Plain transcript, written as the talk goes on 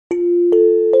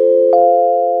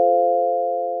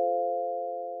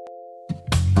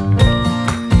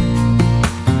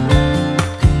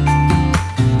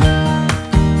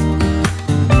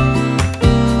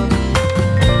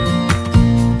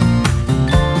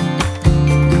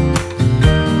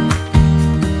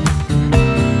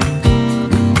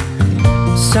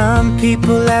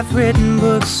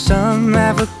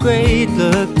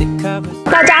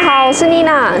大家好，我是妮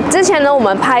娜。之前呢，我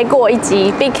们拍过一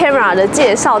集 Big Camera 的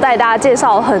介绍，带大家介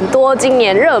绍很多今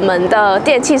年热门的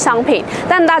电器商品。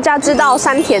但大家知道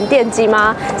山田电机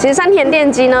吗？其实山田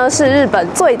电机呢是日本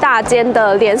最大间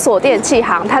的连锁电器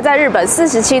行，它在日本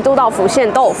47都道府县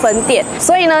都有分店。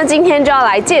所以呢，今天就要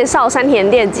来介绍山田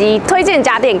电机，推荐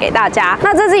家电给大家。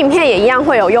那这支影片也一样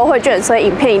会有优惠券，所以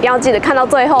影片一定要记得看到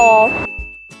最后哦。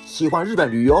 喜欢日本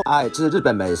旅游，爱吃日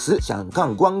本美食，想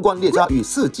看观光列车与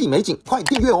四季美景，快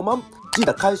订阅我们！记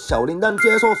得开小铃铛，接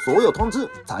收所有通知，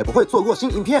才不会错过新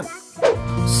影片。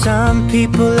Some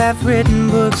people have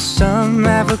written books, some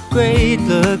have a great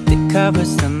look. They cover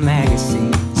some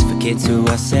magazines for kids who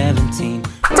are 17.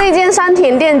 这间山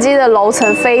田电机的楼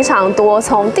层非常多，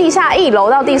从地下1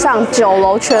楼到地上9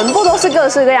楼，全部都是各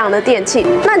式各样的电器。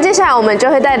那接下来我们就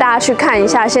会带大家去看一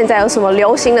下现在有什么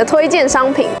流行的推荐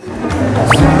商品。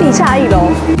地下1楼。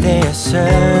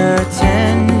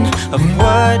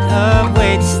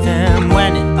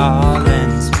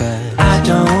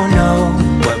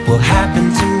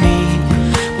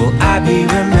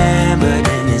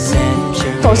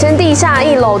 首先，地下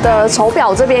1楼的手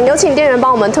表这边有请店员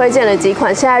帮我们推荐了几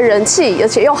款现在人气而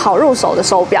且又好入手的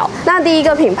手表。那第一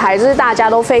个品牌就是大家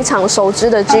都非常熟知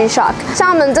的 G-Shock， 像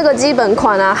他们这个基本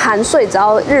款啊，含税只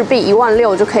要日币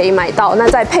16000就可以买到。那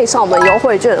再配上我们优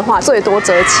惠券的话，最多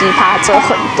折7%，折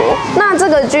很多。那这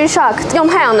个 G-Shock 用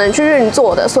太阳能去运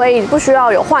作的，所以不需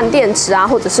要有换电池啊，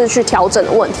或者是去调整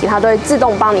的问题，它都会自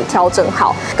动帮你调整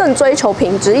好。更追求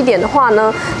品质一点的话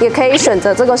呢，也可以选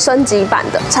择这个升级版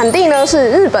的，产地呢是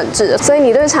日本制的，所以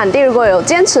你对产地如果有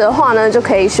坚持的话呢，就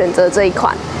可以选择这一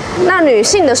款。 那女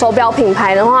性的手表品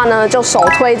牌的话呢，就首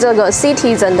推这个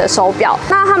Citizen 的手表。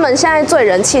那他们现在最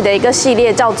人气的一个系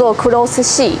列叫做 Cross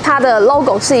系，它的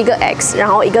logo 是一个 X， 然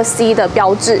后一个 C 的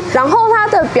标志。然后它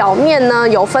的表面呢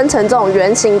有分成这种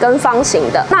圆形跟方形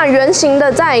的。那圆形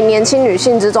的在年轻女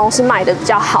性之中是卖的比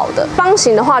较好的，方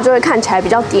形的话就会看起来比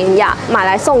较典雅，买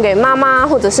来送给妈妈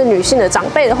或者是女性的长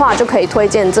辈的话，就可以推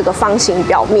荐这个方形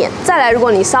表面。再来，如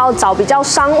果你是要找比较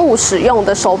商务使用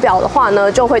的手表的话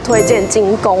呢，就会推荐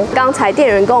精工。 刚才店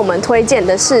员跟我们推荐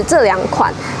的是这2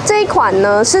款，这一款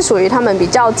呢是属于他们比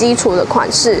较基础的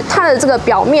款式，它的这个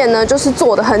表面呢就是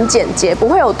做的很简洁，不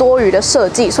会有多余的设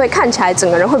计，所以看起来整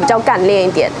个人会比较干练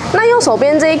一点。那右手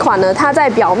边这一款呢，它在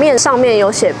表面上面有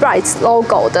写 Bright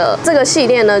logo 的这个系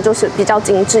列呢，就是比较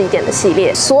精致一点的系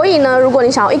列。所以呢，如果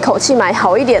你想要一口气买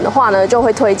好一点的话呢，就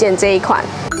会推荐这一款。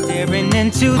 Staring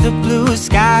into the blue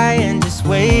sky and just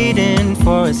waiting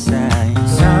for a sign.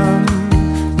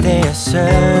 They are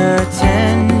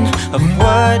certain of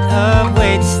what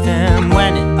awaits them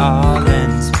when it all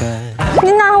ends. But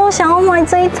妮娜，我想要买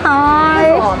这一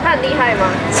台。哦，它很厉害吗？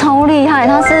超厉害！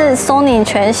它是 sony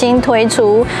全新推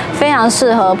出，非常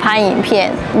适合拍影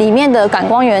片。里面的感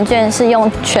光元件是用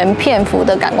全片幅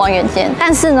的感光元件，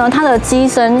但是呢，它的机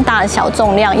身大小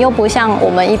重量又不像我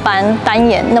们一般单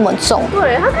眼那么重。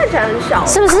对，它看起来很小，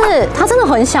是不是？它真的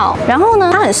很小。然后呢，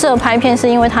它很适合拍片，是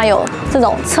因为它有这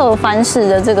种侧翻式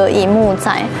的这个萤幕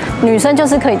在，女生就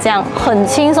是可以这样很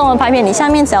轻松的拍片。你下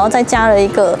面只要再加了一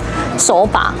个手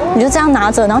把，你就这样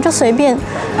拿着，然后就随便，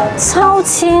超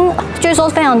轻。据说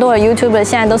非常多的 YouTuber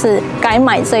现在都是改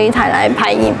买这一台来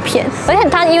拍影片，而且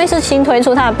它因为是新推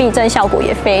出，它的避震效果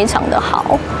也非常的好。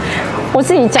我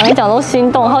自己讲一讲都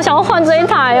心动，好想要换这一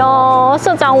台哦！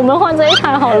社长，我们换这一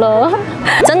台好了，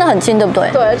真的很轻，对不对？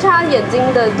对，而且它眼睛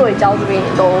的对焦这边也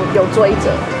都有追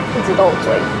着，一直都有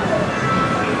追。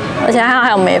而且它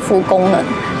还有美肤功能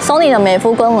 ，Sony 的美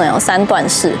肤功能有3段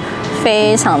式，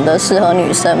非常的适合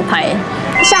女生拍。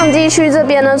 相机区这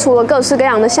边呢，除了各式各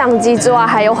样的相机之外，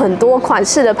还有很多款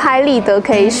式的拍立得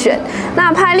可以选。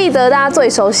那拍立得大家最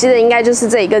熟悉的应该就是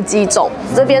这一个机种。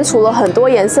这边除了很多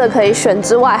颜色可以选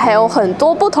之外，还有很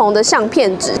多不同的相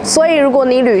片纸。所以如果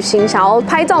你旅行想要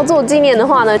拍照做纪念的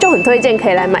话呢，就很推荐可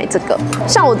以来买这个。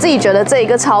像我自己觉得这一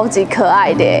个超级可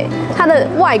爱的耶，它的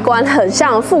外观很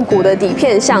像复古的底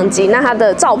片相机，那它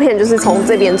的照片就是从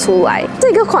这边出来。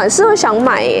这个款式会想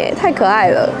买耶，太可爱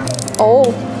了哦。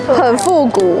 很复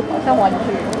古，好像玩具。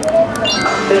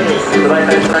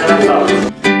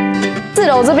4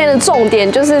楼这边的重点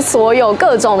就是所有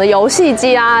各种的游戏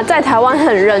机啊，在台湾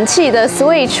很人气的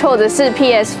Switch 或者是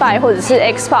PS5 或者是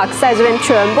Xbox， 在这边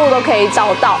全部都可以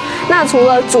找到。那除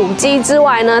了主机之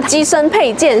外呢，机身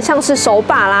配件像是手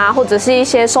把啦，或者是一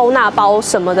些收纳包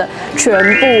什么的，全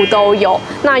部都有。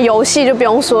那游戏就不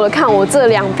用说了，看我这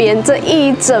2边这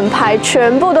一整排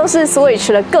全部都是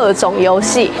Switch 的各种游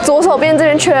戏，左手边这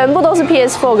边全部都是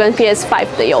PS4 跟 PS5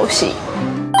 的游戏。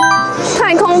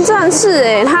太空战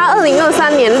士它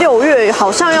2023年6月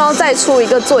好像又要再出一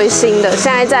个最新的，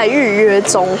现在在预约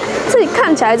中。这里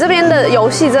看起来这边的游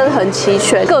戏真的很齐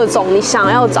全，各种你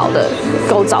想要找的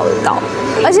都找得到。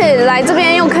而且来这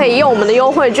边又可以用我们的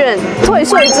优惠券退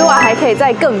税之外，还可以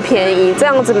再更便宜，这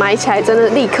样子买起来真的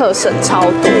立刻省超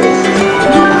多。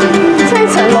这一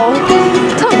层楼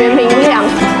特别明亮。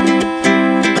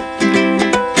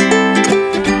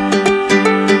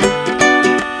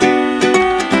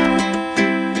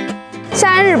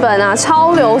日本啊，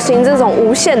超流行这种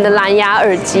无线的蓝牙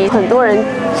耳机，很多人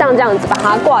像这样子把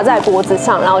它挂在脖子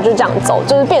上，然后就这样走，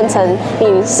就是变成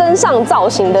你身上造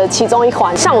型的其中一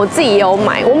环。像我自己也有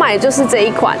买，我买的就是这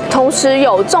一款，同时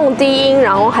有重低音，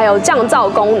然后还有降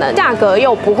噪功能，价格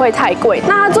又不会太贵。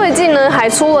那它最近呢还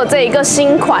出了这一个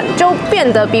新款，就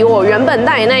变得比我原本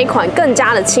戴的那一款更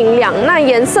加的清亮。那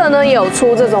颜色呢也有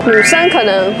出这种女生可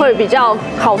能会比较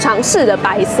好尝试的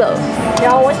白色。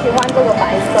然后我喜欢这个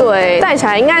白色，对，戴起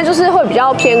来应该就是会比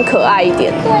较偏可爱一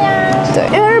点。对呀，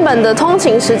对，因为日本的通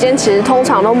勤时间其实通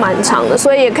常都蛮长的，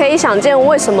所以也可以想见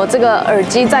为什么这个耳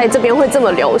机在这边会这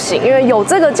么流行。因为有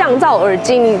这个降噪耳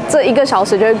机，你这1个小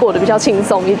时就会过得比较轻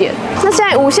松一点。那现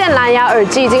在无线蓝牙耳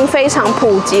机已经非常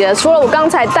普及了，除了我刚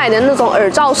才戴的那种耳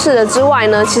罩式的之外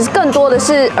呢，其实更多的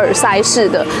是耳塞式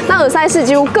的。那耳塞式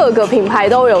几乎各个品牌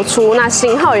都有出，那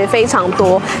型号也非常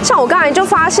多。像我刚才就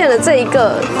发现了这一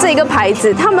个牌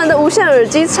子，他们的无线耳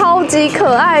机超级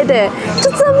可爱的，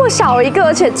就这么小一个，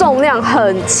而且重量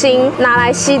很轻，拿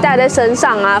来携带在身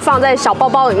上啊，放在小包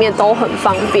包里面都很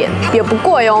方便，也不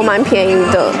贵哦，蛮便宜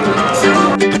的。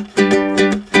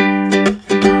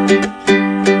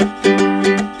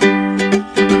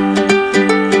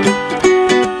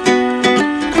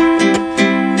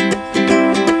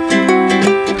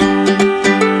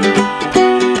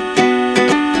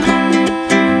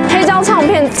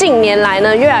近年来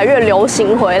呢，越来越流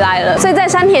行回来了，所以在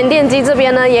山田电机这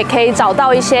边呢，也可以找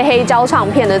到一些黑胶唱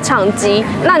片的唱机。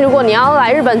那如果你要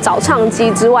来日本找唱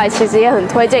机之外，其实也很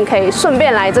推荐可以顺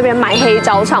便来这边买黑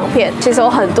胶唱片。其实有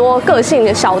很多个性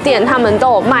的小店，他们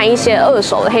都有卖一些2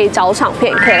手的黑胶唱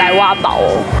片，可以来挖宝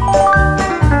哦。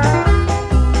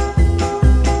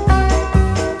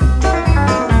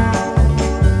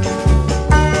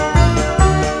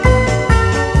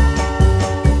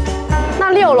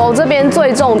6楼这边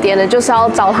最重点的就是要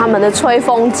找他们的吹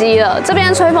风机了。这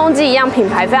边吹风机一样品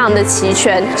牌非常的齐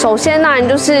全。首先当然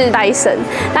就是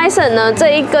Dyson呢这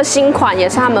一个新款也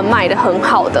是他们卖的很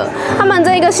好的。他们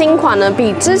这一个新款呢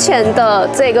比之前的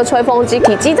这个吹风机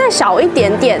体积再小一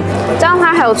点点，加上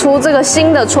它还有出这个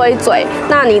新的吹嘴，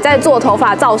那你在做头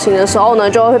发造型的时候呢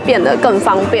就会变得更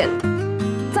方便。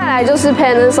再来就是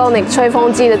Panasonic 吹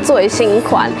风机的最新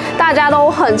款，大家都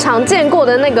很常见过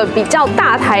的那个比较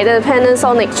大台的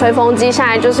Panasonic 吹风机，现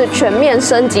在就是全面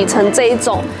升级成这一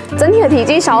种，整体的体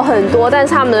积小很多，但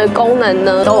是它们的功能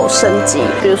呢都有升级，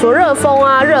比如说热风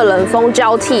啊、热冷风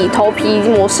交替、头皮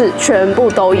模式全部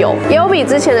都有，也有比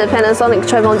之前的 Panasonic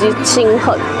吹风机轻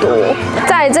很多。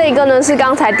再来这一个呢是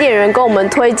刚才店员跟我们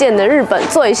推荐的日本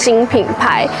最新品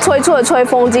牌推出的吹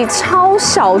风机，超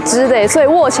小只的，所以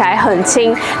握起来很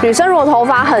轻。女生如果头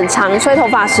发很长，吹头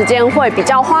发时间会比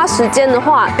较花时间的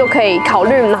话，就可以考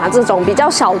虑拿这种比较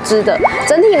小只的，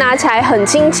整体拿起来很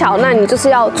轻巧。那你就是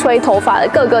要吹头发的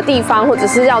各个地方，或者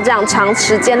是要这样长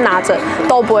时间拿着，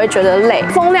都不会觉得累。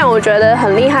风量我觉得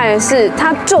很厉害的是，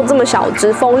它就这么小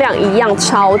只，风量一样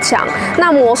超强。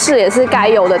那模式也是该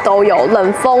有的都有，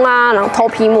冷风啊，然后头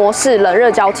皮模式、冷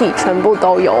热交替全部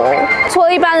都有哦。除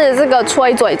了一般的这个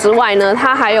吹嘴之外呢，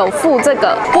它还有附这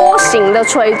个波形的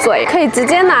吹嘴，可以直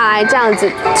接拿来这样子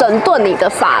整顿你的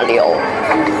发流，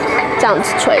这样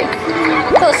子吹。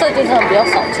这个设计真的比较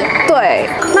少见。对，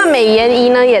那美颜仪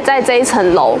呢也在这一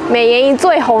层楼。美颜仪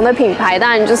最红的品牌当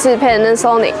然就是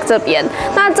Panasonic 这边。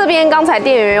那这边刚才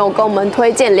店员有跟我们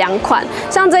推荐2款，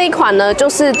像这一款呢就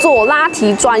是做拉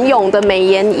提专用的美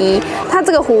颜仪，它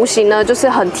这个弧形呢就是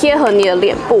很贴合你的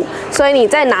脸部，所以你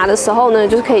在拿的时候呢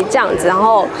就是可以这样子，然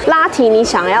后拉提你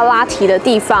想要拉提的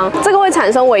地方，这个会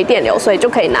产生微电流，所以就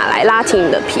可以拿来拉提你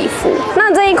的皮肤。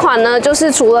那这一款呢就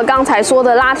是除了刚才说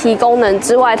的拉提功能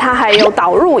之外，它还有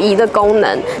导入仪的功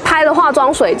能。拍了化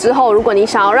妆水之后，如果你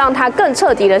想要让它更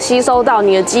彻底的吸收到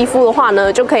你的肌肤的话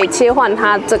呢，就可以切换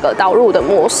它这个导入的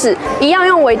模式，一样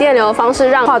用微电流的方式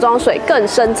让化妆水更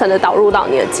深层的导入到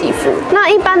你的肌肤。那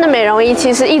一般的美容仪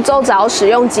其实1周只要使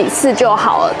用几次就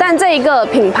好了，但这一个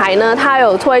品牌呢，它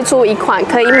有推出一款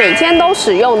可以每天都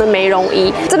使用的美容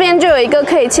仪，这边就有一个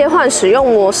可以切换使用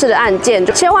模式的按键，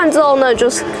就切换之后呢，就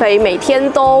是可以每天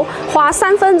都花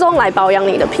3分钟来保养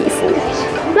你的皮肤。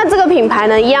那那这个品牌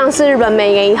呢，一样是日本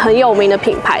美颜很有名的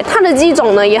品牌，它的机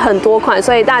种呢也很多款，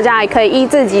所以大家也可以依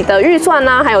自己的预算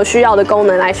啊，还有需要的功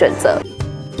能来选择。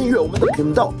订阅我们的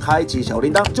频道，开启小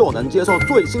铃铛，就能接受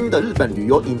最新的日本旅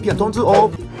游影片通知哦。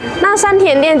那山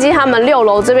田电机他们6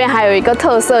楼这边还有一个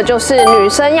特色，就是女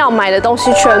生要买的东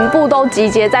西全部都集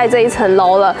结在这一层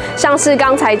楼了，像是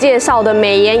刚才介绍的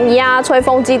美颜仪啊、吹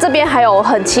风机，这边还有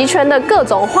很齐全的各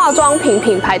种化妆品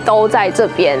品牌都在这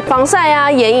边，防晒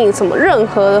啊、眼影什么，任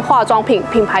何的化妆品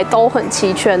品牌都很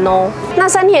齐全哦。那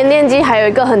山田电机还有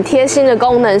一个很贴心的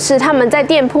功能是，他们在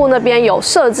店铺那边有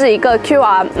设置一个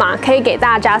QR 码，可以给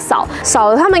大家扫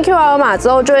了他们 QR 码之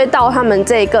后，就会到他们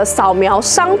这个扫描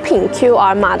商品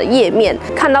QR 码的页面，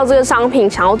看到这个商品，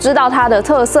想要知道它的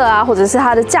特色啊，或者是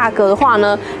它的价格的话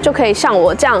呢，就可以像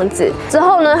我这样子，之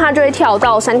后呢，它就会跳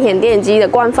到山田电机的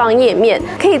官方页面，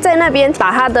可以在那边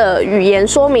把它的语言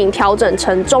说明调整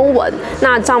成中文，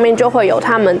那上面就会有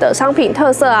他们的商品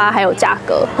特色啊，还有价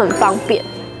格，很方便。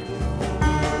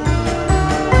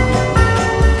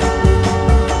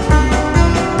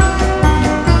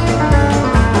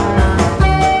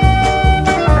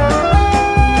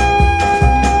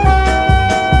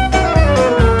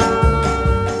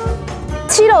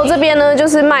这边呢，就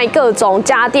是卖各种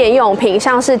家电用品，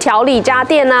像是调理家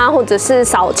电啊，或者是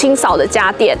清扫的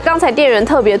家电。刚才店员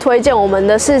特别推荐我们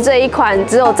的是这一款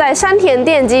只有在山田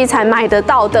电机才买得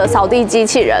到的扫地机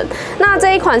器人。那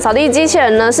这一款扫地机器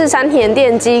人呢，是山田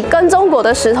电机跟中国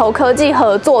的石头科技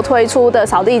合作推出的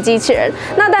扫地机器人。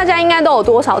那大家应该都有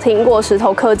多少听过石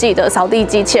头科技的扫地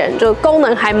机器人，就功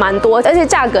能还蛮多，而且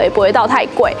价格也不会到太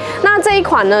贵。那这一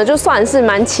款呢，就算是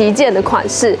蛮旗舰的款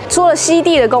式，除了吸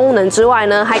地的功能之外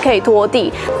呢，还可以拖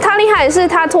地。它厉害的是，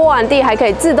它拖完地还可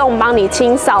以自动帮你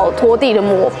清扫拖地的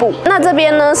抹布。那这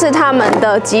边呢是他们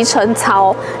的集成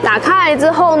槽，打开来之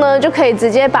后呢，就可以直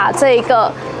接把这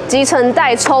个集成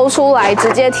袋抽出来，直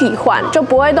接替换，就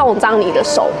不会弄脏你的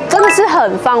手，真的是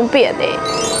很方便欸。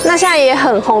那现在也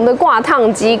很红的挂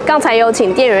烫机，刚才有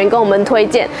请店员跟我们推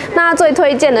荐，那最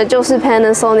推荐的就是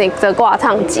Panasonic 的挂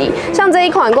烫机。像这一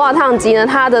款挂烫机呢，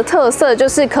它的特色就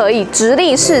是可以直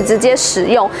立式直接使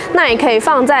用，那也可以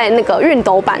放在那个熨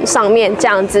斗板上面这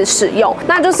样子使用，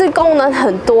那就是功能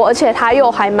很多，而且它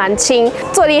又还蛮轻。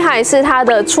最厉害的是它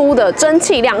的出的蒸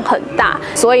汽量很大，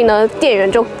所以呢，店员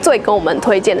就最跟我们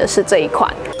推荐的是这一款。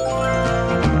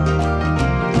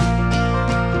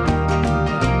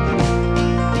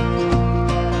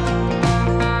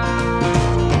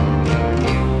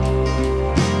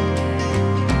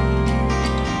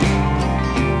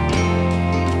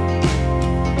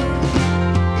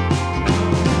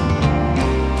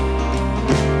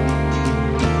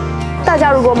大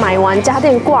家如果买完家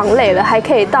电逛累了，还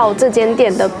可以到这间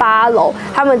店的8楼，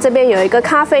他们这边有一个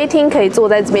咖啡厅，可以坐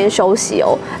在这边休息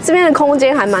哦。这边的空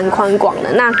间还蛮宽广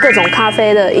的，那各种咖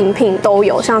啡的饮品都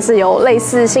有，像是有类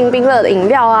似星冰乐的饮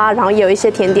料啊，然后也有一些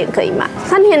甜点可以买。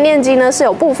山田电机呢是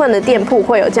有部分的店铺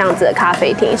会有这样子的咖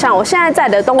啡厅，像我现在在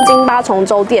的东京8重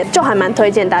洲店就还蛮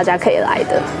推荐大家可以来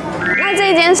的。那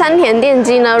这一间山田电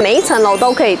机呢，每一层楼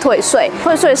都可以退税。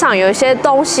退税上有一些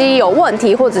东西有问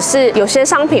题，或者是有些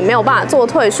商品没有办法做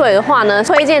退税的话呢，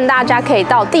推荐大家可以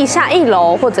到地下1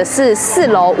楼，或者是4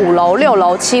楼、5楼、6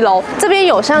楼、7楼，这边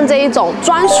有像这一种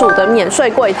专属的免税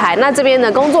柜台。那这边的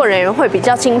工作人员会比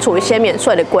较清楚一些免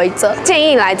税的规则，建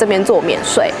议来这边做免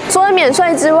税。除了免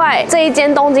税之外，这一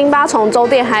间东京8重洲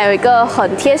店还有一个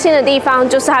很贴心的地方，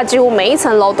就是它几乎每一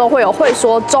层楼都会有会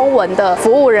说中文的服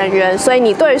务人员，所以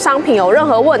你对于商品有任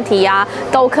何问题啊，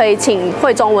都可以请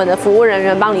会中文的服务人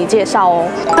员帮你介绍哦。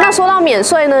那说到免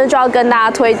税呢，就要跟大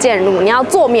家推荐，如果你要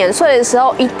做免税的时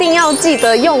候，一定要记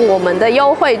得用我们的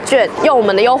优惠券。用我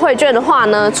们的优惠券的话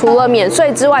呢，除了免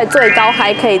税之外，最高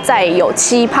还可以再有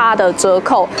7%的折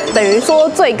扣，等于说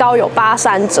最高有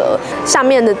83折。下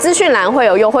面的资讯栏会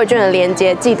有优惠券的连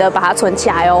结，记得把它存起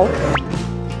来哦。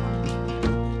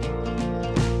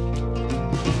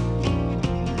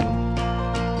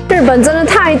日本真的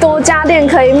太多家电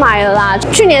可以买了啦！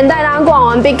去年带大家逛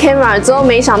完 Big Camera 之后，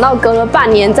没想到隔了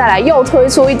半年再来又推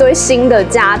出一堆新的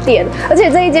家电，而且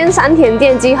这一间山田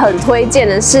电机很推荐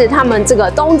的是，他们这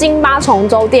个东京8重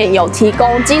洲店有提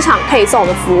供机场配送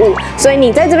的服务，所以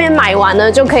你在这边买完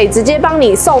呢，就可以直接帮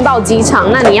你送到机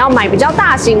场。那你要买比较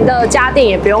大型的家电，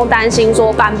也不用担心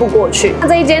说搬不过去。那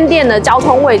这一间店的交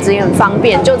通位置也很方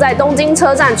便，就在东京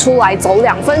车站出来走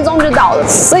2分钟就到了，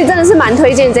所以真的是蛮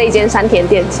推荐这一间山田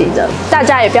电机的。的。大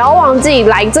家也不要忘记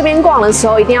来这边逛的时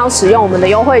候，一定要使用我们的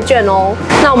优惠券哦。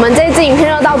那我们这一支影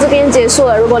片就到这边结束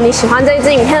了。如果你喜欢这一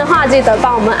支影片的话，记得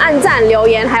帮我们按赞、留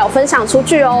言，还有分享出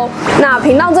去哦。那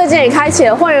频道最近也开启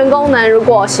了会员功能，如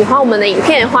果喜欢我们的影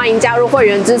片，欢迎加入会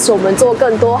员支持我们做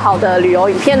更多好的旅游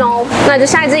影片哦。那就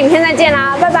下一支影片再见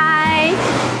啦，拜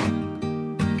拜。